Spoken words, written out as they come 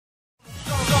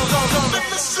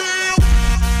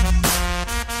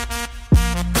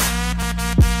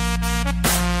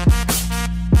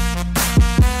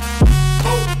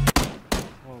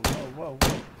Whoa.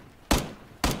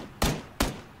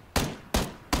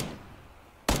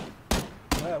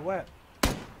 Where?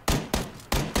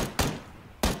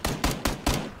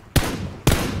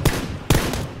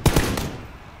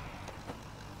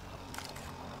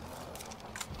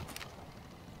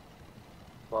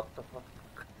 What the fuck?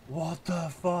 What the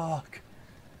fuck?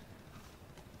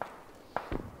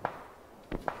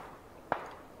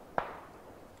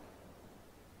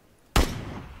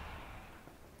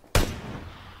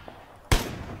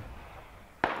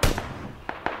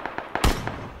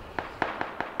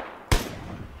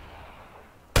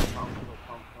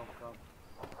 Come.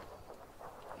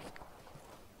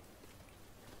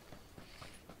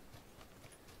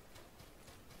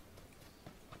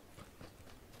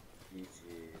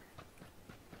 Easy.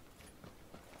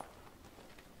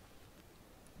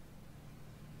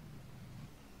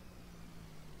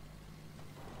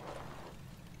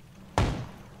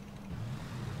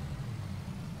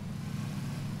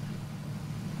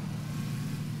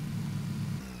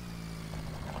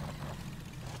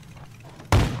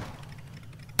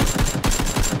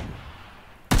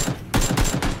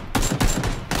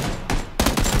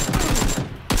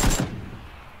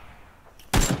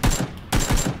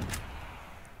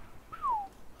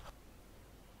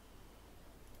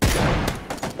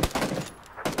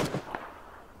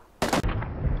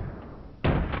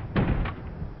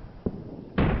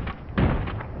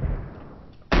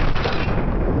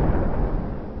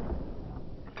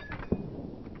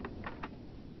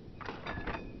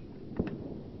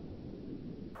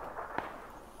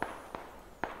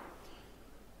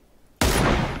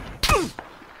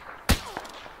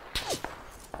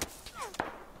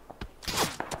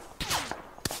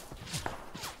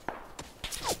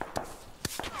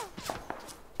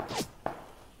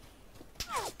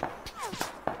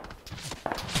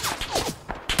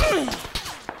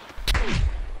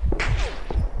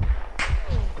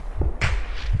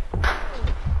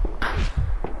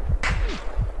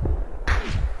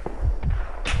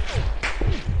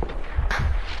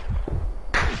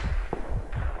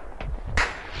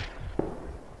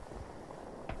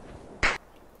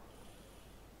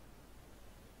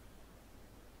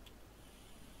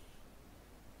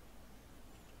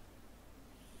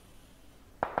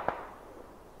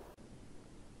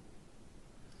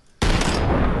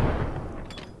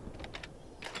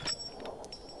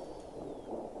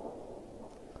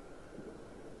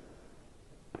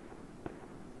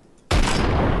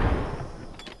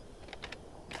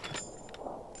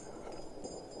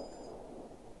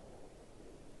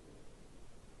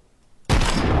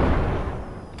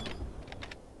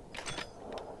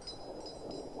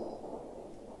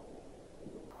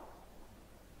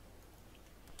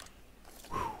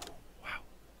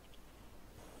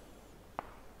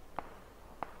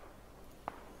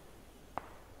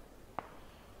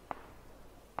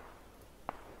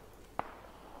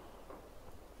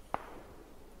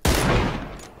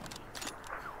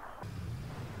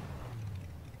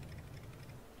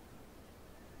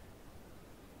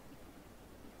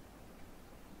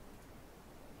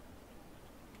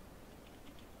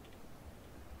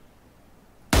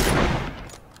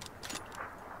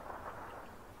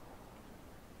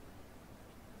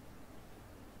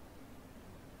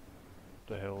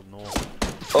 The hell, no.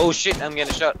 Oh shit, I'm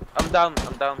getting shot. I'm down.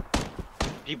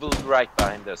 People right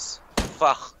behind us.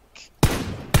 Fuck.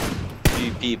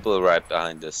 3 people right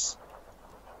behind us.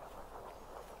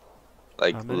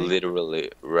 Like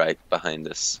literally right behind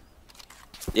us.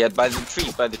 Yeah, by the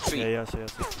tree. Yeah, yes.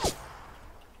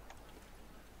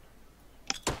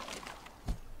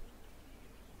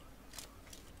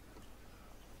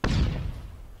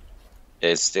 Yeah,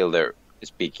 it's still there.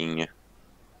 It's peeking.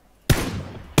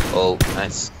 Oh,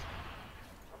 nice.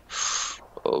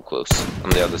 Oh, close. On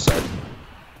the other side.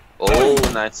 Oh,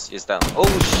 nice. He's down. Oh,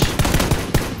 shit.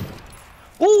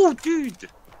 Oh, dude.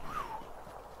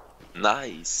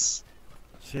 Nice.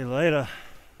 See you later.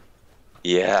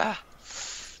 Yeah.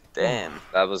 Damn.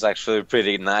 That was actually a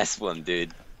pretty nice one,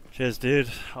 dude. Cheers,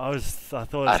 dude. I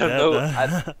thought it was I don't know.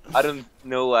 dead, I don't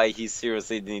know why he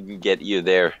seriously didn't get you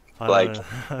there. Like,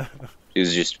 he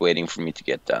was just waiting for me to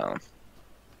get down.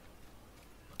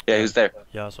 Yeah, who's there?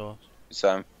 Yeah, I saw. You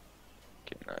saw him?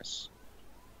 Okay, nice.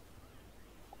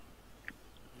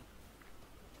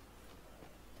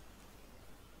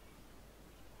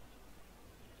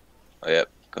 Oh, yep,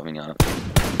 coming out.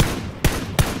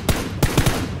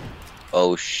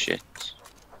 Oh, shit.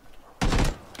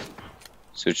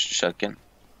 Switch to shotgun.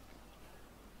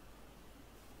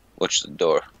 Watch the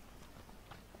door.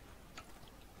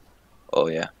 Oh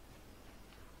yeah.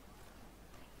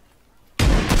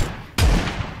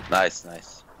 Nice,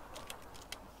 nice.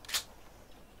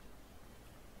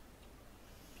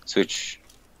 Switch.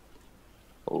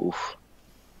 Oof.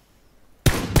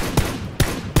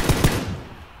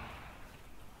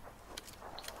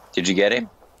 Did you get him?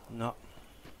 No.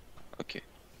 Okay.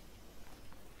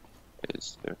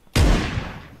 Is there?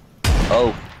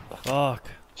 Oh, Fuck.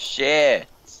 shit.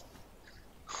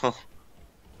 Gotta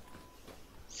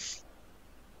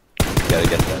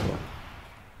get that one.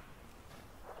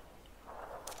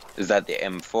 Is that the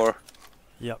M4?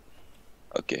 Yep.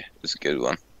 Okay, it's a good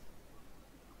one.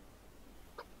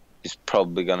 He's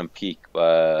probably gonna peek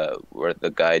where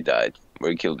the guy died,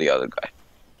 where he killed the other guy.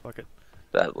 Fuck it.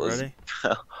 That was. Ready?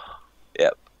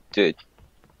 Yep, dude.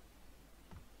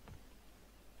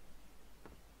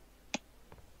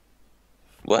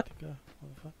 What? Go.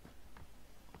 What the fuck?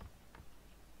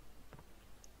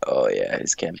 Oh yeah,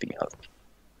 he's camping out.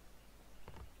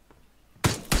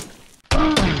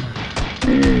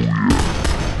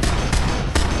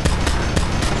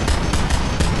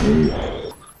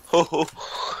 Oh,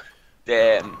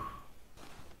 damn.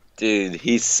 Dude,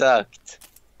 he sucked.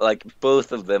 Like,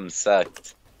 both of them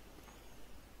sucked.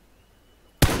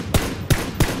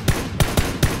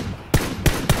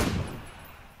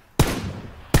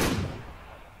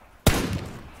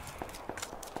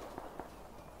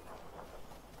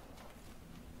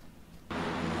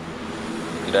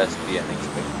 It has to be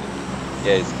unexpected.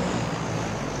 Yeah, it's gone.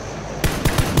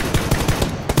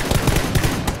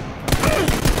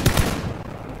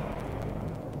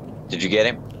 Did you get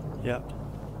him? Yep.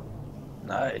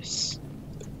 Nice.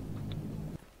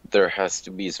 There has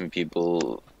to be some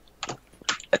people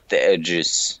at the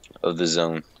edges of the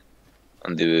zone,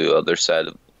 on the other side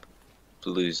of the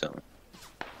blue zone.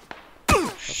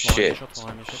 Shit. Shots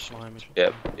behind me, shots behind me.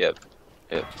 Yep, yep,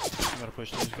 yep. I'm gonna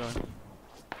push these guys.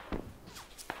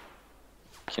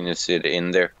 Can you sit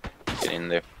in there? Get in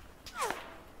there.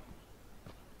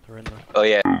 They're in there. Oh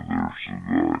yeah.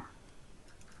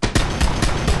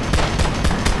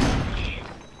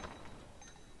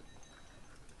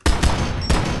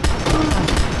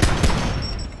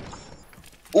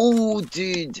 Ooh,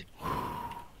 dude.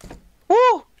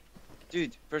 Woo!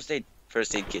 Dude, first aid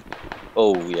kit.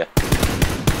 Oh yeah.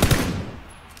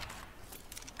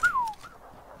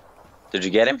 Did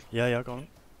you get him? Yeah, yeah, got him.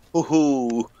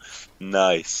 Ooh,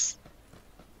 nice.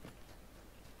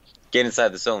 Get inside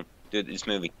the zone. Dude, it's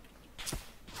moving.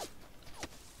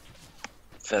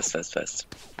 Fast, fast, fast.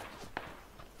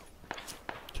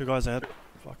 Two guys ahead.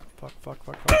 Fuck, fuck, fuck,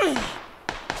 fuck, fuck.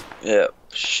 Yeah,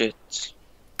 shit.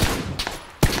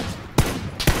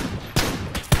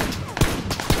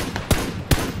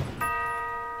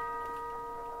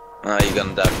 Ah, you're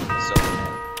gonna die from the zone.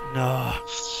 No.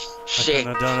 Shit. I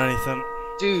couldn't have done anything.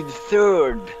 Dude,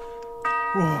 third.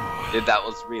 Whew. Dude, that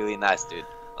was really nice, dude.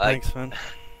 Like, Thanks, man.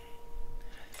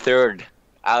 third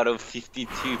out of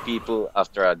 52 people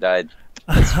after I died.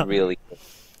 That's really good.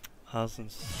 That was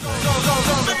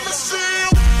insane.